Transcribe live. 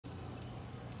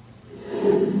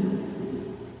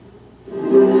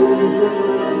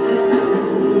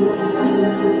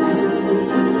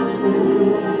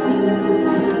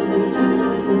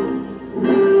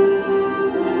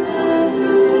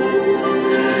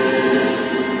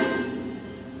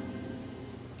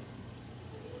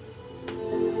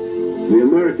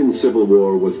American Civil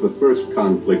War was the first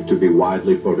conflict to be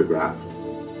widely photographed.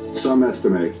 Some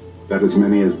estimate that as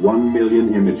many as 1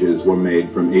 million images were made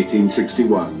from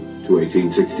 1861 to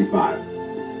 1865.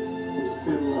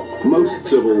 Most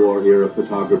Civil War era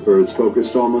photographers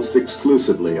focused almost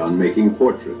exclusively on making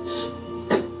portraits.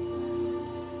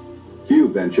 Few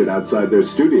ventured outside their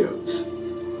studios,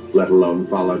 let alone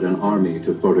followed an army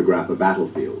to photograph a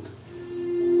battlefield.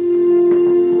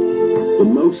 The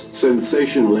most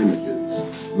sensational images,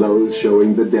 those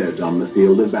showing the dead on the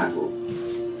field of battle,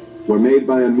 were made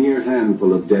by a mere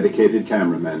handful of dedicated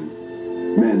cameramen,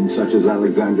 men such as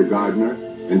Alexander Gardner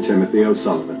and Timothy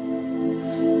O'Sullivan.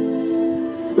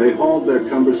 They hauled their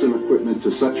cumbersome equipment to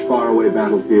such faraway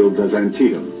battlefields as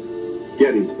Antietam,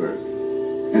 Gettysburg,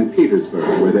 and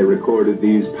Petersburg, where they recorded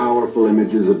these powerful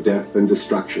images of death and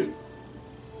destruction.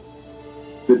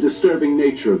 The disturbing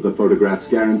nature of the photographs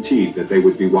guaranteed that they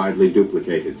would be widely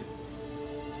duplicated.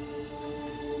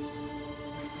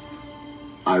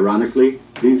 Ironically,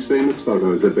 these famous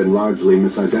photos have been largely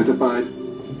misidentified,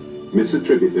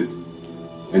 misattributed,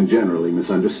 and generally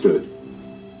misunderstood.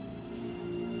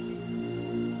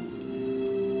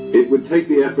 It would take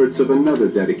the efforts of another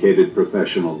dedicated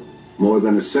professional, more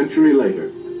than a century later,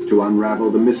 to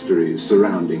unravel the mysteries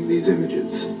surrounding these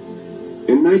images.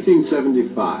 In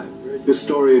 1975,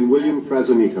 historian William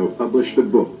Frassanito published a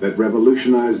book that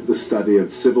revolutionized the study of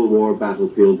Civil War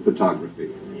battlefield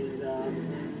photography.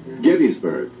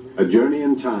 Gettysburg, A Journey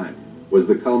in Time, was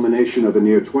the culmination of a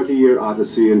near 20-year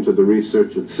odyssey into the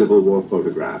research of Civil War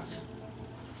photographs.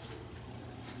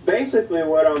 Basically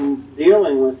what I'm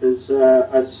dealing with is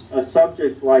a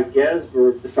subject like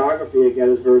Gettysburg, photography at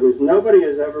Gettysburg, is nobody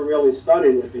has ever really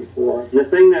studied it before. And the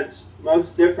thing that's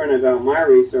most different about my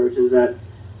research is that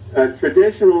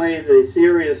traditionally the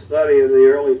serious study of the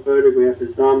early photograph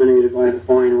is dominated by the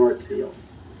fine arts field.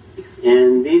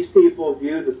 And these people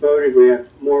view the photograph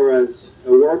more as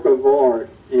a work of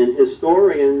art, and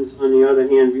historians, on the other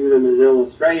hand, view them as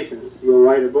illustrations. You'll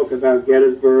write a book about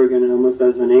Gettysburg, and almost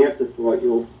as an afterthought,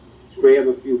 you'll grab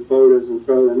a few photos and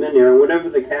throw them in there. And whatever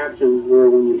the captions were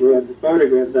when you grabbed the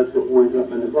photographs, that's what winds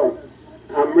up in the book.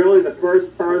 I'm really the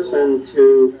first person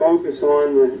to focus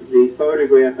on the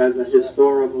photograph as a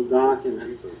historical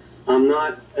document. I'm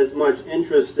not as much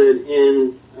interested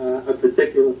in a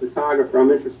particular photographer. I'm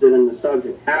interested in the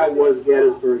subject. How was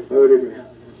Gettysburg photographed?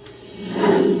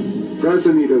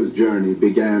 Frassanito's journey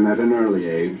began at an early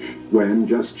age when,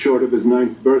 just short of his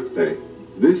 9th birthday,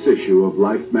 this issue of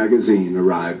Life magazine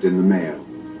arrived in the mail.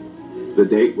 The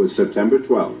date was September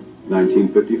 12,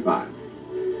 1955.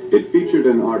 It featured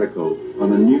an article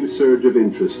on a new surge of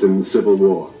interest in the Civil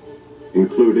War.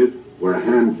 Included were a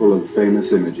handful of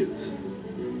famous images.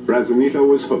 Frassanito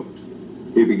was hooked.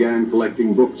 He began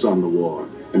collecting books on the war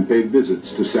and paid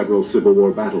visits to several Civil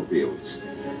War battlefields.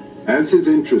 As his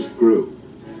interest grew,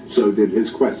 so did his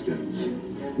questions.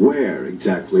 Where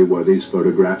exactly were these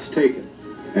photographs taken?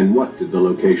 And what did the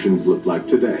locations look like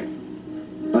today?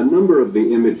 A number of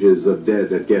the images of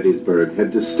dead at Gettysburg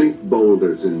had distinct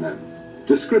boulders in them.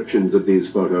 Descriptions of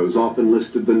these photos often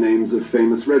listed the names of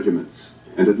famous regiments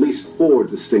and at least 4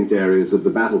 distinct areas of the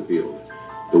battlefield: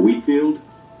 the Wheatfield,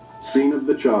 scene of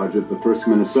the charge of the 1st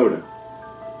Minnesota,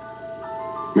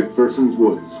 McPherson's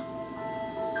Woods,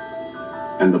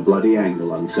 and the Bloody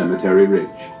Angle on Cemetery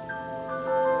Ridge.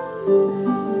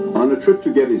 On a trip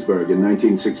to Gettysburg in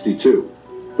 1962,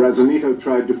 Frassanito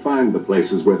tried to find the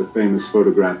places where the famous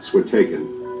photographs were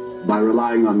taken by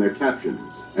relying on their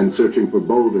captions and searching for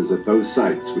boulders at those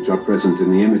sites which are present in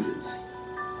the images.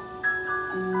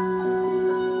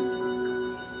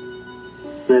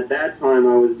 At that time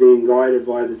I was being guided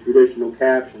by the traditional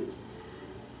captions.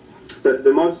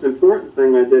 The most important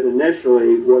thing I did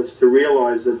initially was to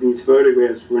realize that these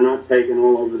photographs were not taken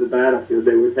all over the battlefield.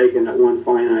 They were taken at one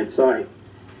finite site.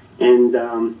 And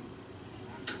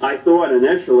I thought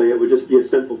initially it would just be a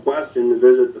simple question to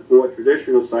visit the 4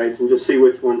 traditional sites and just see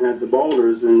which one had the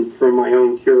boulders, and from my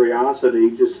own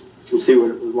curiosity just to see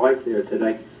what it was like there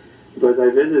today. But I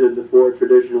visited the 4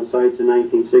 traditional sites in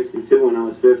 1962 when I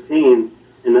was 15,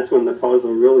 and that's when the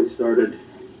puzzle really started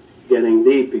getting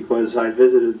deep, because I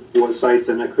visited the 4 sites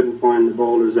and I couldn't find the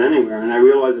boulders anywhere. And I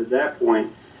realized at that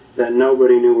point that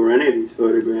nobody knew where any of these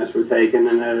photographs were taken,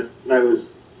 and that I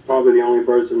was probably the only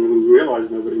person who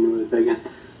realized nobody knew where they were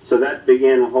taken. So that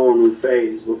began a whole new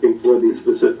phase, looking for these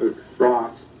specific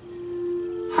rocks.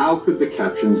 How could the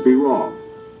captions be wrong?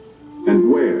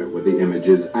 And where were the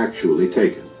images actually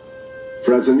taken?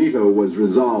 Frassanito was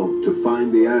resolved to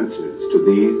find the answers to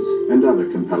these and other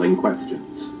compelling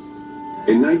questions.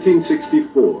 In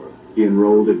 1964, he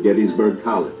enrolled at Gettysburg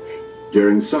College,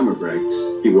 During summer breaks,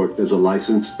 he worked as a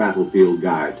licensed battlefield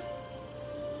guide.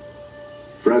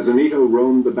 Frassanito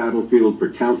roamed the battlefield for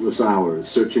countless hours,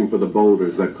 searching for the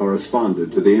boulders that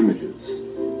corresponded to the images.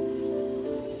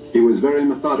 He was very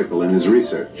methodical in his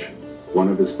research. One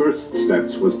of his first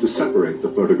steps was to separate the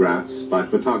photographs by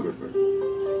photographer.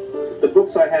 The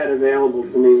books I had available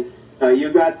to me,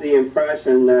 you got the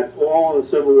impression that all the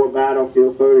Civil War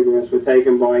battlefield photographs were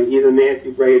taken by either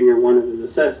Matthew Brady or one of his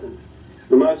assistants.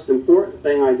 The most important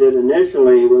thing I did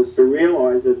initially was to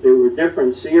realize that there were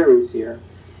different series here.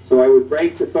 So I would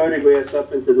break the photographs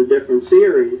up into the different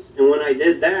series, and when I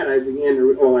did that, I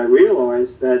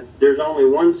realized that there's only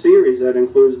one series that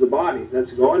includes the bodies.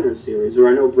 That's Gardner's series. There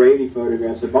are no Brady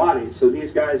photographs of bodies. So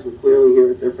these guys were clearly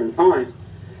here at different times.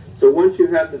 So once you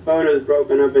have the photos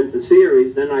broken up into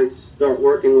series, then I start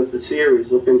working with the series,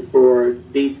 looking for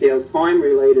details,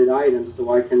 time-related items,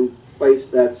 so I can place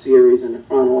that series in a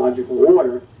chronological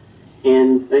order.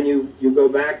 And then you go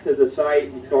back to the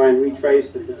site, you try and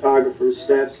retrace the photographer's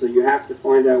steps, so you have to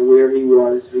find out where he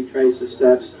was, retrace the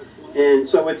steps. And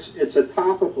so it's a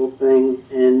topical thing,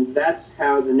 and that's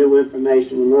how the new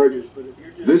information emerges. But if you're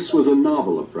just This was a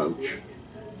novel approach.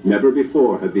 Never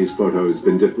before had these photos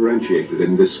been differentiated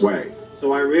in this way.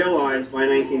 So I realized by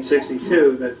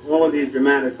 1962 that all of these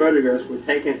dramatic photographs were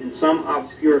taken in some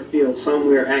obscure field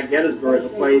somewhere at Gettysburg, a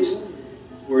place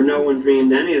where no one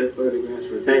dreamed any of the photographs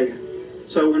were taken.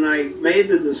 So when I made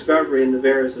the discovery and the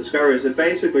various discoveries, it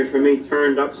basically for me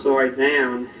turned upside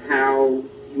down how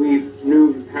we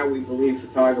believed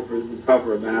photographers would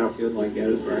cover a battlefield like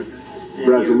Gettysburg.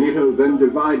 Frassanito then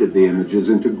divided the images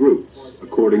into groups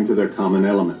according to their common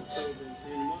elements.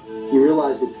 He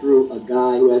realized it through a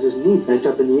guy who has his knee bent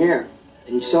up in the air,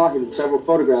 and he saw him in several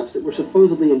photographs that were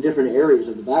supposedly in different areas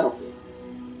of the battlefield.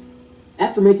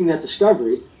 After making that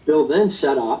discovery, Bill then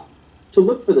set off to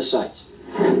look for the sites.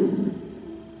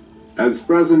 As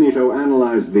Frassanito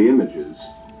analyzed the images,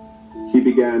 he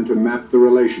began to map the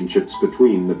relationships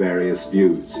between the various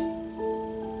views.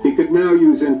 He could now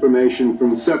use information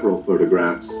from several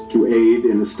photographs to aid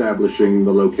in establishing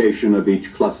the location of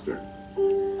each cluster.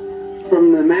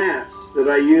 From the maps that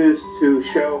I used to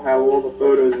show how all the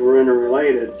photos were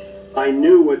interrelated, I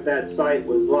knew what that site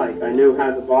was like. I knew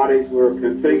how the bodies were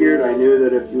configured. I knew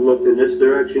that if you looked in this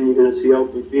direction, you're going to see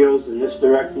open fields. In this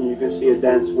direction, you're going to see a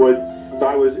dense woods. So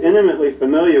I was intimately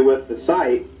familiar with the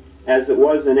site as it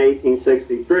was in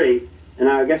 1863. And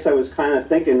I guess I was kind of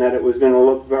thinking that it was going to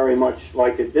look very much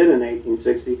like it did in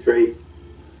 1863.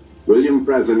 William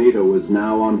Frassanito was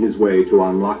now on his way to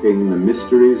unlocking the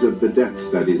mysteries of the death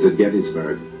studies at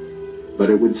Gettysburg, but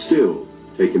it would still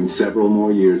take him several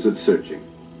more years of searching.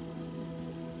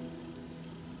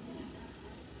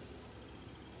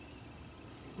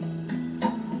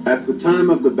 At the time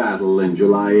of the battle in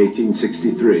July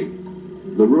 1863,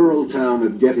 the rural town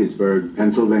of Gettysburg,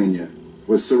 Pennsylvania,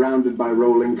 was surrounded by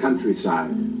rolling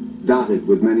countryside, dotted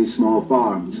with many small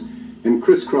farms, and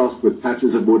crisscrossed with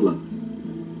patches of woodland.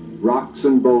 Rocks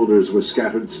and boulders were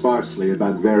scattered sparsely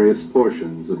about various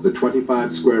portions of the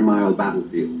 25-square-mile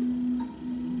battlefield.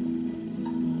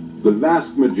 The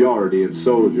vast majority of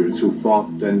soldiers who fought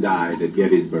and died at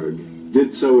Gettysburg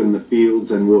did so in the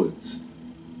fields and woods,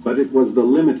 but it was the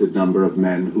limited number of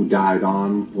men who died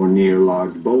on or near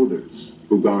large boulders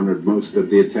who garnered most of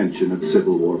the attention of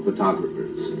Civil War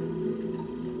photographers.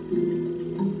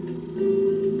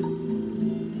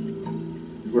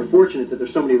 We're fortunate that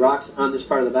there's so many rocks on this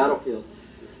part of the battlefield.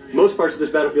 Most parts of this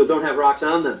battlefield don't have rocks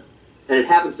on them. And it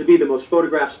happens to be the most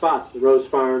photographed spots. The Rose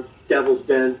Farm, Devil's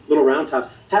Den, Little Round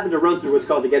Top happen to run through what's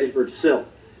called the Gettysburg Sill.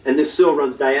 And this sill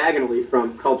runs diagonally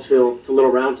from Culp's Hill to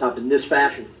Little Round Top in this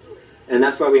fashion. And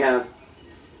that's why we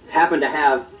happen to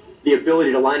have the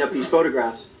ability to line up these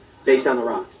photographs based on the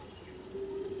rocks.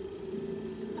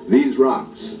 These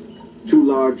rocks, too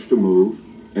large to move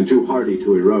and too hardy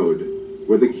to erode,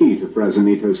 were the key to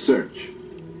Frassanito's search.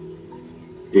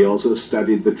 He also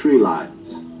studied the tree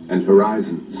lines and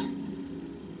horizons.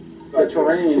 The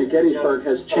terrain at Gettysburg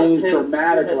has changed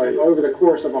dramatically over the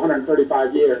course of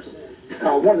 135 years.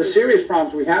 One of the serious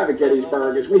problems we have at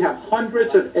Gettysburg is we have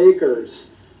hundreds of acres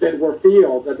that were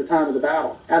fields at the time of the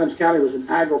battle. Adams County was an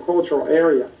agricultural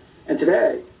area. And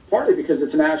today, partly because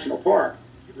it's a national park,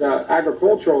 the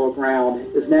agricultural ground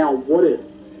is now wooded.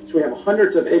 So we have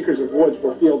hundreds of acres of woods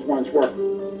where fields once were.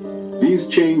 These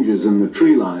changes in the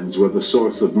tree lines were the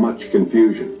source of much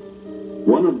confusion.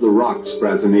 One of the rocks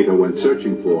Frassanito went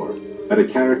searching for had a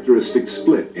characteristic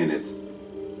split in it.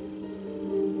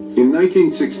 In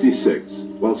 1966,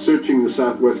 while searching the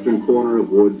southwestern corner of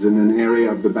woods in an area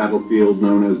of the battlefield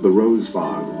known as the Rose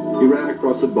Farm, he ran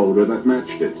across a boulder that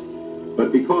matched it.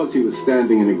 But because he was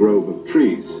standing in a grove of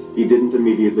trees, he didn't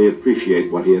immediately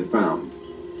appreciate what he had found.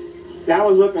 I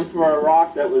was looking for a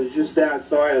rock that was just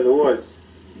outside of the woods.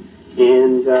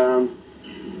 And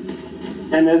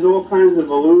there's all kinds of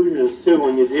illusions, too,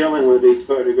 when you're dealing with these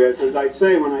photographs. As I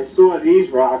say, when I saw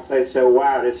these rocks, I said,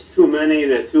 wow, there's too many,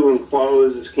 they're too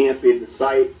enclosed, this can't be the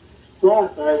site.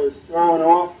 Plus, I was thrown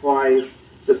off by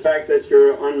the fact that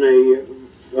you're on the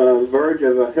verge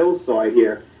of a hillside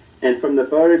here. And from the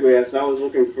photographs, I was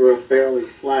looking for a fairly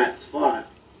flat spot.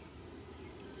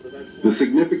 The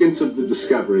significance of the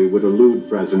discovery would elude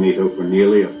Frassanito for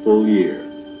nearly a full year.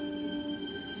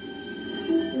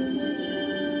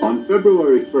 On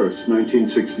February 1st,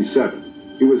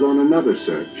 1967, he was on another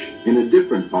search in a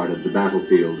different part of the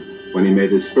battlefield when he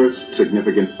made his first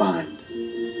significant find.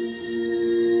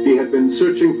 He had been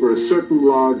searching for a certain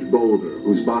large boulder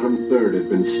whose bottom third had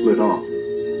been split off.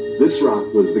 This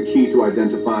rock was the key to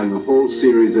identifying a whole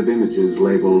series of images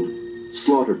labeled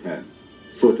Slaughter Pen,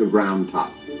 Foot of Round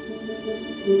Top.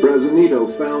 Frassanito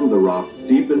found the rock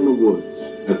deep in the woods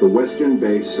at the western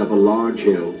base of a large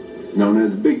hill known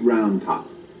as Big Round Top.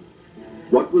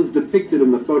 What was depicted in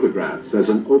the photographs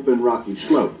as an open rocky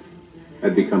slope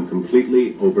had become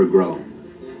completely overgrown.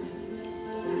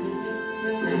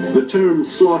 The term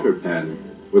slaughter pen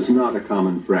was not a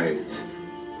common phrase.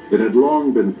 It had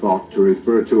long been thought to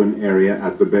refer to an area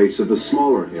at the base of a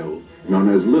smaller hill known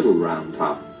as Little Round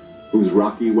Top, whose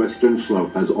rocky western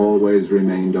slope has always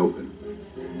remained open.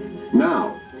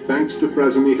 Now, thanks to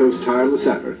Frassanito's tireless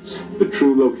efforts, the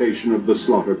true location of the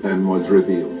slaughter pen was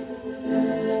revealed.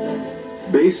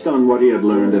 Based on what he had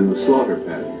learned in the slaughter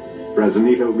pen,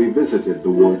 Frassanito revisited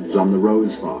the woods on the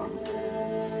Rose Farm.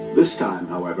 This time,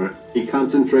 however, he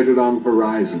concentrated on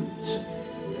horizons.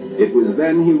 It was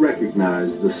then he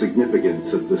recognized the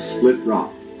significance of the split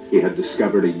rock he had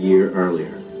discovered a year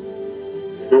earlier.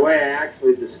 The way I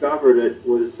actually discovered it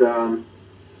was on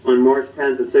March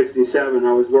 10th of '67.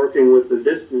 I was working with the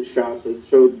distance shots that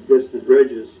showed the distant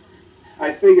ridges.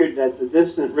 I figured that the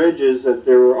distant ridges, that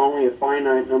there were only a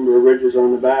finite number of ridges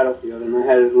on the battlefield, and I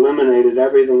had eliminated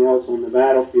everything else on the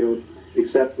battlefield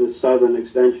except the southern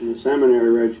extension of Seminary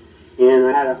Ridge. And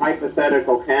I had a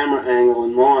hypothetical camera angle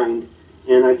in mind,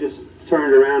 and I just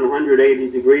turned around 180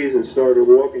 degrees and started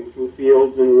walking through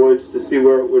fields and woods to see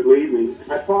where it would lead me.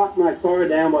 I parked my car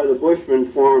down by the Bushman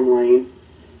farm lane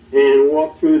and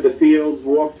walked through the fields,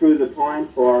 walked through the pine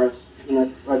forest,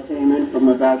 and I came in from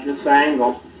about this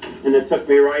angle, and it took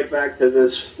me right back to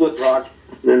this split rock.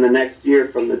 And then the next year,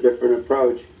 from the different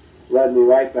approach, led me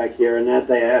right back here, and that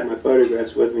day I had my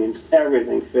photographs with me, and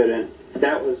everything fit in.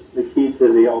 That was the key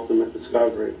to the ultimate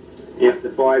discovery. After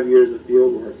 5 years of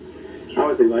field work, I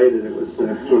was elated. It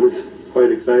was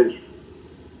quite exciting.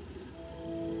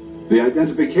 The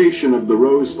identification of the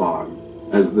Rose Farm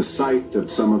as the site of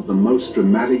some of the most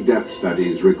dramatic death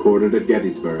studies recorded at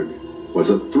Gettysburg was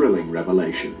a thrilling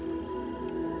revelation.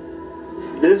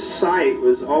 This site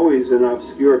was always an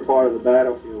obscure part of the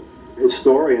battlefield.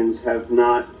 Historians have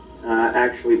not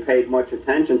actually paid much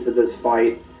attention to this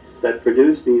fight that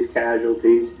produced these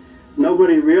casualties.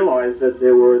 Nobody realized that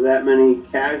there were that many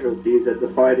casualties, that the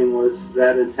fighting was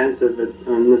that intensive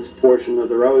on this portion of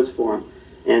the Rose Farm.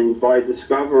 And by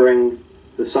discovering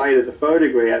the site of the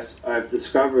photographs, I've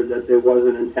discovered that there was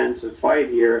an intensive fight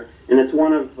here, and it's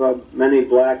one of many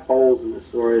black holes in the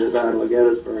story of the Battle of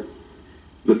Gettysburg.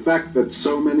 The fact that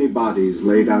so many bodies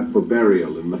laid out for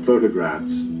burial in the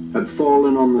photographs had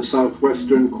fallen on the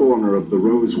southwestern corner of the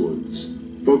Rosewoods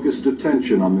focused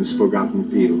attention on this forgotten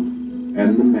field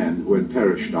and the men who had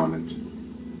perished on it.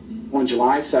 On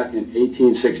July 2nd,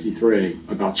 1863,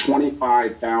 about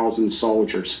 25,000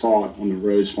 soldiers fought on the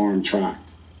Rose Farm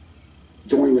tract.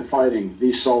 During the fighting,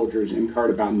 these soldiers incurred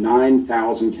about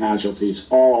 9,000 casualties,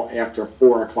 all after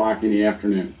 4 o'clock in the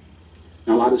afternoon.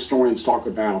 Now, a lot of historians talk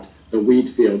about the wheat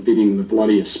field being the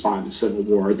bloodiest spot in the Civil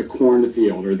War, or the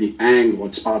cornfield, or the angle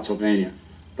at Spotsylvania.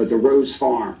 But the Rose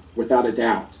Farm, without a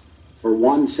doubt, for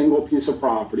one single piece of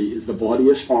property, is the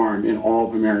bloodiest farm in all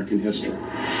of American history.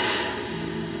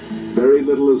 Very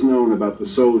little is known about the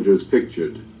soldiers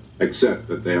pictured, except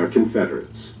that they are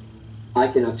Confederates. I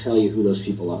cannot tell you who those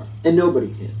people are, and nobody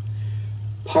can.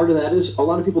 Part of that is a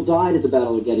lot of people died at the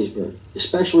Battle of Gettysburg,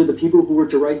 especially the people who were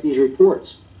to write these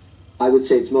reports. I would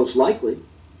say it's most likely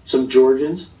some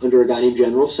Georgians under a guy named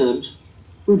General Sims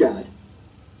who died,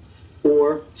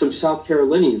 or some South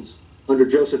Carolinians under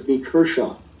Joseph B.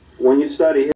 Kershaw. When you study